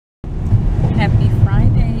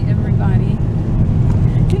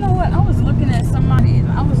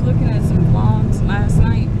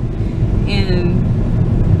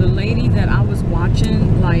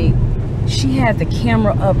had the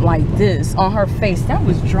camera up like this on her face. That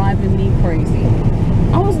was driving me crazy.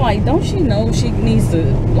 I was like, don't she know she needs to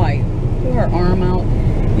like put her arm out?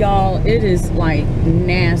 Y'all, it is like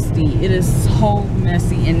nasty. It is so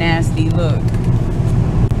messy and nasty. Look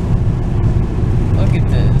at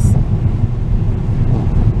this.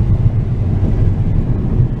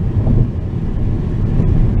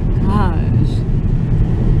 Gosh,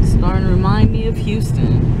 starting to remind me of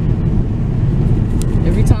Houston.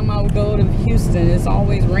 Every time I would go to Houston, it's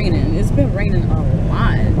always raining. It's been raining a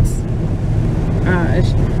lot.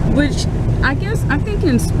 Gosh, which I think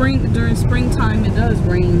in spring, during springtime, it does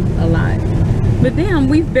rain a lot. But damn,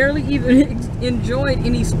 we've barely even enjoyed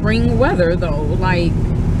any spring weather though. Like,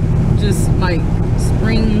 just like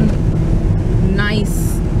spring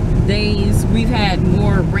nice days. We've had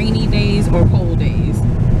more rainy days or cold days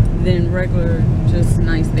than regular just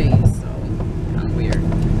nice days. So kind of weird.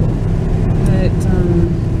 But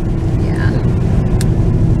yeah.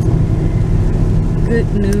 Good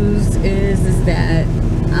news is that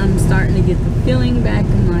I'm starting to get the feeling back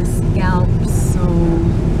in my scalp, so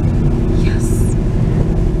yes,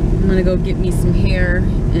 I'm gonna go get me some hair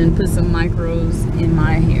and put some micros in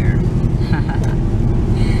my hair.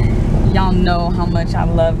 Y'all know how much I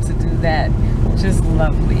love to do that. Just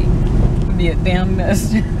lovely. It'd be a damn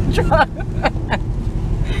mess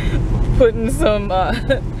putting some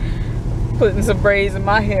braids in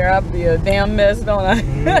my hair. I'd be a damn mess, don't I?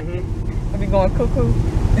 I'd be going cuckoo.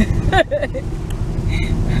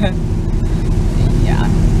 Yeah.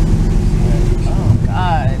 Oh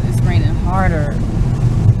God, it's raining harder.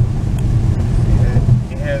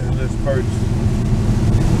 It has a little spurts.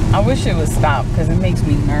 I wish it would stop because it makes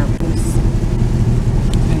me nervous.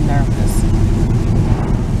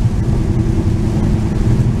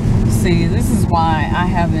 See, this is why I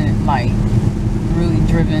haven't like really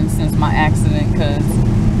driven since my accident, because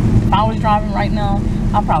if I was driving right now,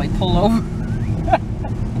 I'll probably pull over.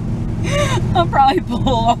 I'll probably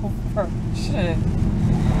pull over. Shit.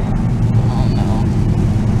 Oh no.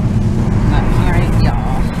 Not hearing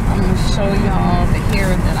y'all. I'm gonna show y'all the hair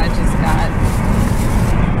that I just got.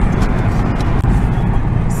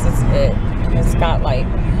 This is it. And it's got like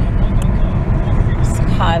some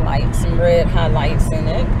highlights, some red highlights in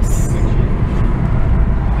it.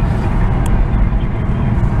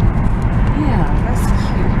 Yeah, that's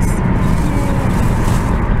cute.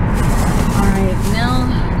 Alright, now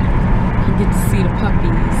get to see the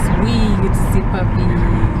puppies. We get to see puppies.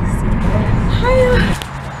 Hi,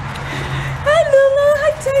 Lulu.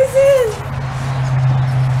 Hi, Tyson.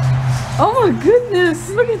 Oh my goodness!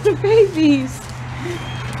 Look at the babies.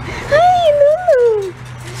 Hi, Lulu.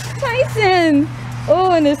 Tyson.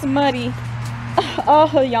 Oh, and it's muddy.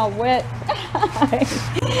 Oh, y'all wet.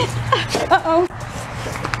 Uh-oh.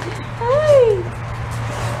 Hi.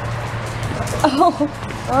 Oh.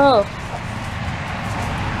 Oh.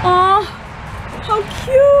 How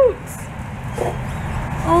cute!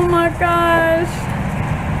 Oh my gosh!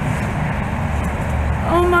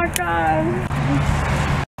 Oh my god!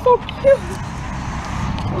 So cute!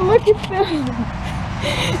 Look at them!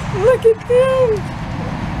 Look at them!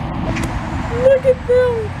 Look at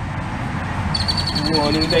them! You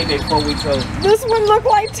want to think they 4 weeks old? This one look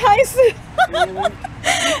like Tyson!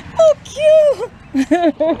 How cute!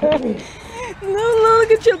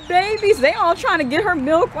 Look at your babies! They all trying to get her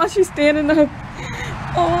milk while she's standing up.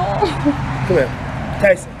 Oh. Come here.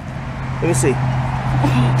 Tyson. Let me see.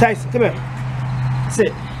 Tyson, come here.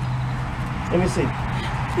 Sit. Let me see.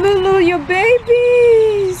 Lulu, your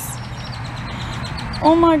babies.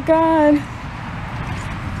 Oh my God.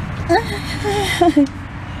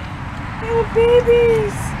 Your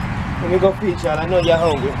babies. Let me go feed y'all. I know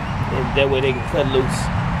y'all hungry. And that way they can cut loose.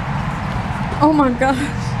 Oh my gosh.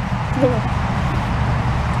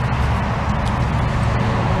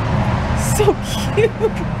 So cute.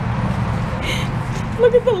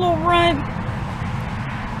 Look at the little runt.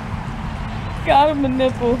 Got him a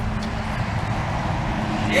nipple.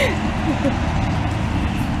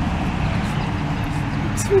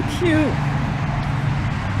 Too cute.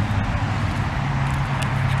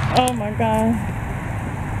 Oh my God.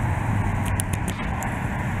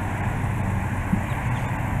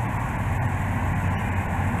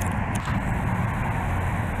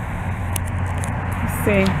 Let's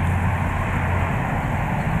see.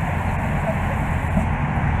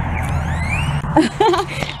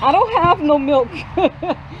 I don't have no milk.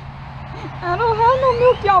 I don't have no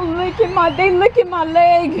milk. Y'all licking they licking my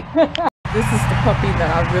leg. This is the puppy that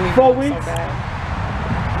I really 4 want weeks? so bad.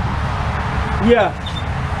 Yeah.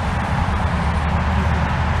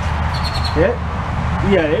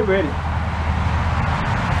 Yeah, they ready.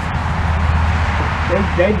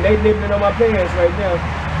 They nibbling on my pants right now.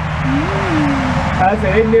 I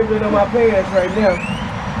said they nibbling on my pants right now.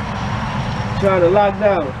 Trying to lock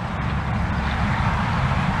down.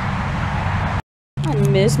 I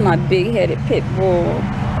miss my big-headed pit bull.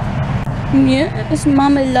 Yes,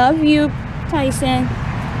 Mama love you, Tyson.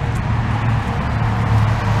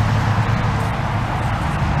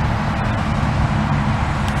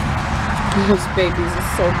 Those babies are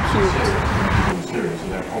so cute.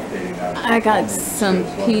 I got some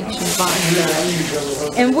peach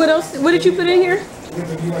vodka. And what else? What did you put in here? And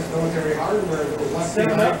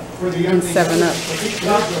 7-Up.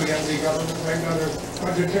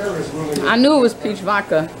 I knew it was peach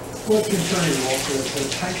vodka.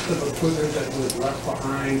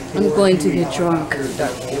 I'm going to get drunk.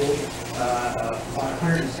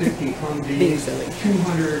 160 Humvees,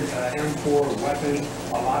 200 M4 weapons,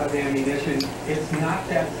 a lot of ammunition. It's not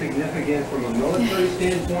that significant from a military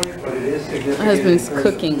standpoint, but it is significant. My husband's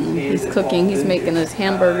cooking. He's cooking. He's making us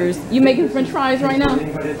hamburgers. You making French fries right now?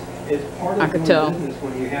 I could tell.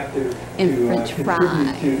 And French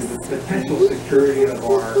fries. To the potential security of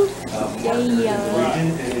our region,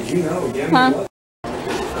 and as you know, again,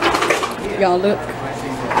 y'all look.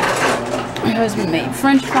 My husband made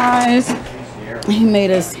French fries. He made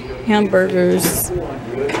us hamburgers.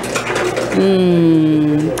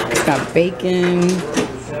 It's got bacon.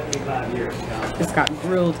 It's got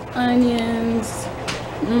grilled onions.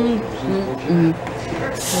 Yum,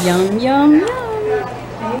 yum, yum.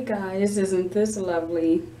 Hey guys, isn't this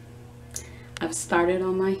lovely? I've started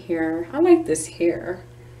on my hair. I like this hair.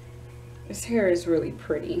 This hair is really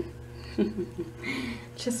pretty.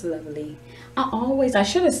 Just lovely. I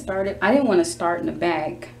should have started. I didn't want to start in the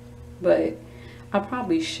back, but I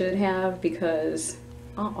probably should have, because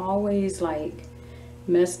I always like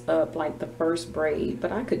mess up like the first braid,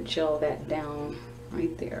 but I could gel that down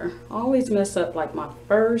right there. I always mess up like my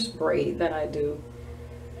first braid that I do.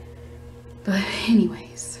 But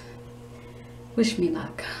anyways, wish me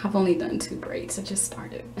luck. I've only done 2 braids. I just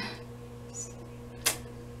started.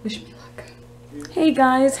 Wish me luck. Hey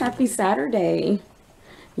guys, happy Saturday.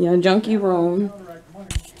 Yeah, Junkie Room.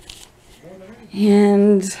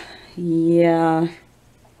 And yeah,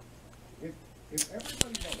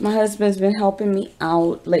 my husband's been helping me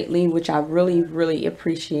out lately, which I really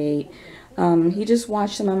appreciate. He just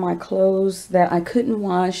washed some of my clothes that I couldn't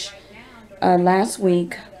wash last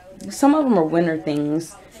week. Some of them are winter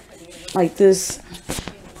things, like this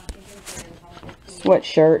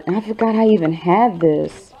sweatshirt. And I forgot I even had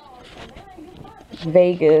this.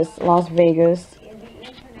 Las Vegas.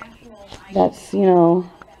 That's, you know,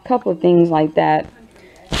 a couple of things like that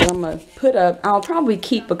I'm gonna put up. I'll probably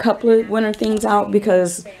keep a couple of winter things out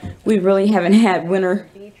because we really haven't had winter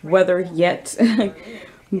weather yet.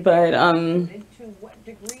 But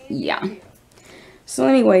yeah. So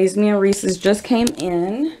anyways, me and Reese's just came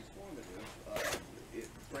in.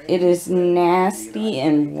 It is nasty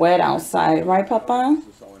and wet outside, right, Papa?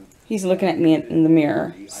 He's looking at me in the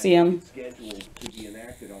mirror. See him?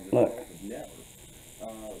 Look.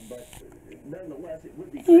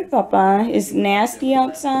 Hey, Papa. It's nasty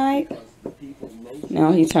outside.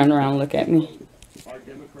 No, he turned around and looked at me.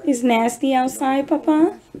 It's nasty outside,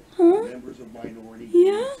 Papa? Huh?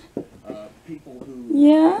 Yeah?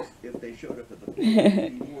 Yeah?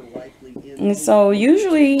 And so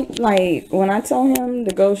usually, like, when I tell him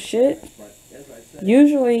to go shit,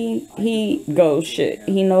 usually he goes shit.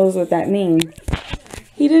 He knows what that means.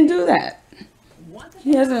 He didn't do that.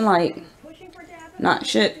 He hasn't, like, not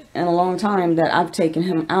shit in a long time that I've taken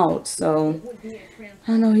him out. So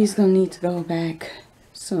I know he's gonna need to go back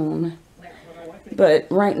soon. But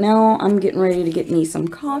right now I'm getting ready to get me some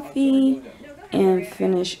coffee and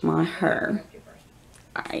finish my hair.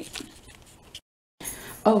 Alright.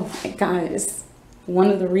 Oh, guys,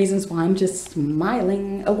 one of the reasons why I'm just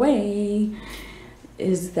smiling away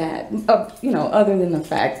is that, you know, other than the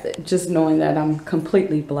fact that just knowing that I'm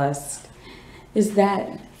completely blessed, is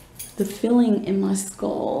that the feeling in my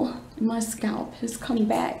skull, in my scalp has come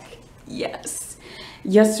back. Yes.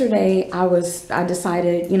 Yesterday, I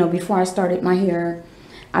decided, you know, before I started my hair,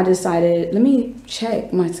 I decided, let me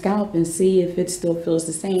check my scalp and see if it still feels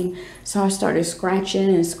the same. So I started scratching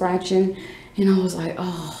and scratching, and I was like,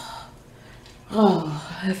 oh,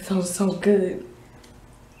 it feels so good.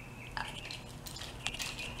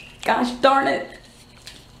 Gosh darn it.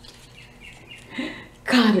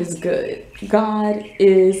 God is good. God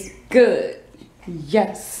is good.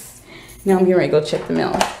 Yes. Now I'm getting ready to go check the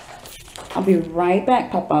mail. I'll be right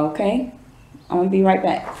back, Papa, okay? I'm gonna be right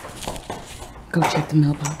back. Go check the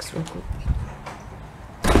mailbox real quick.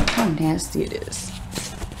 How nasty it is.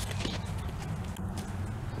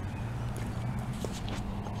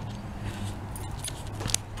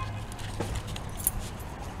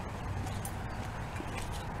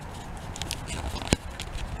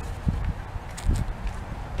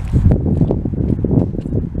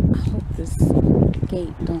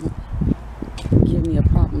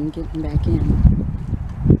 getting back in.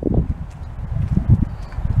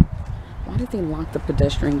 Why did they lock the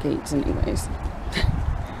pedestrian gates anyways?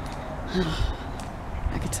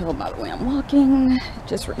 I could tell by the way I'm walking. It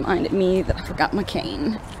just reminded me that I forgot my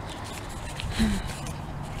cane.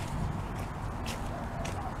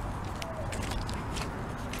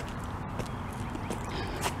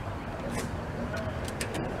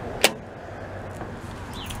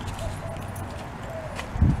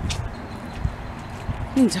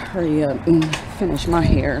 I need to hurry up and finish my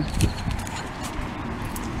hair.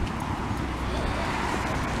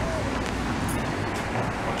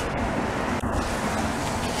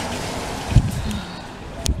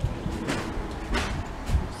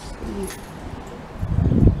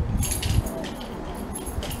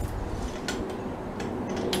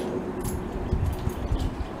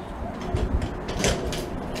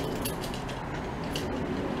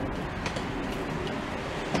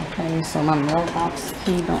 Okay, so my mailbox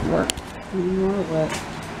key don't work anymore. What?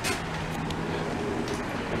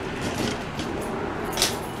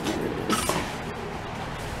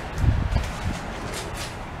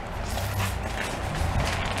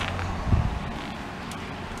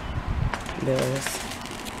 Bills.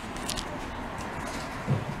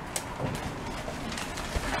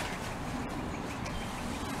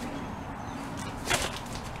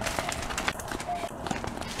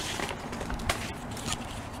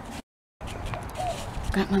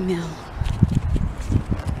 Got my mail.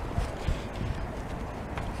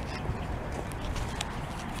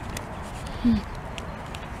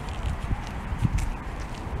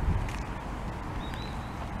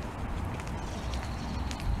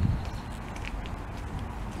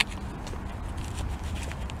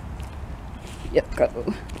 Yep,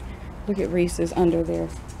 go. Look at Reese's under there.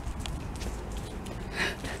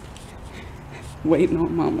 Waiting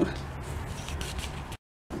on mama.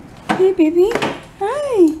 Hey, baby.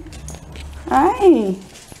 Hi. Hi.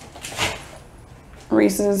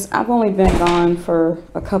 Reese's, I've only been gone for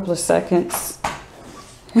a couple of seconds.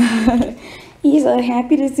 He's so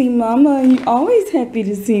happy to see mama. You're always happy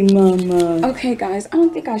to see mama. Okay, guys, I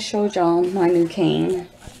don't think I showed y'all my new cane.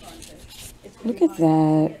 Look at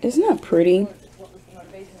that. Isn't that pretty?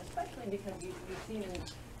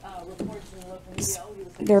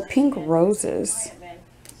 They're pink roses.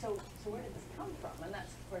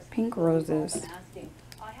 Pink roses.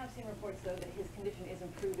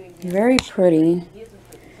 Very pretty.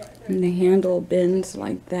 And the handle bends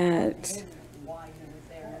like that.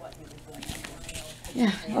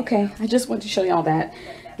 Yeah, okay. I just want to show y'all that.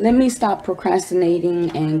 Let me stop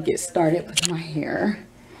procrastinating and get started with my hair.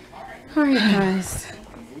 Alright guys,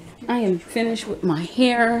 I am finished with my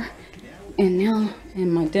hair, and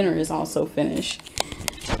my dinner is also finished.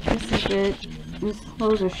 This is it.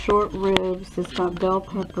 Those are short ribs. It's got bell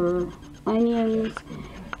pepper, onions,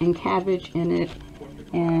 and cabbage in it,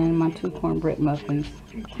 and my 2 cornbread muffins.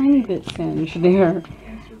 Tiny bit singed there,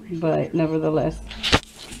 but nevertheless,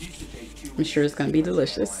 I'm sure it's gonna be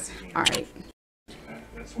delicious. Alright,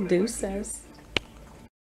 deuces.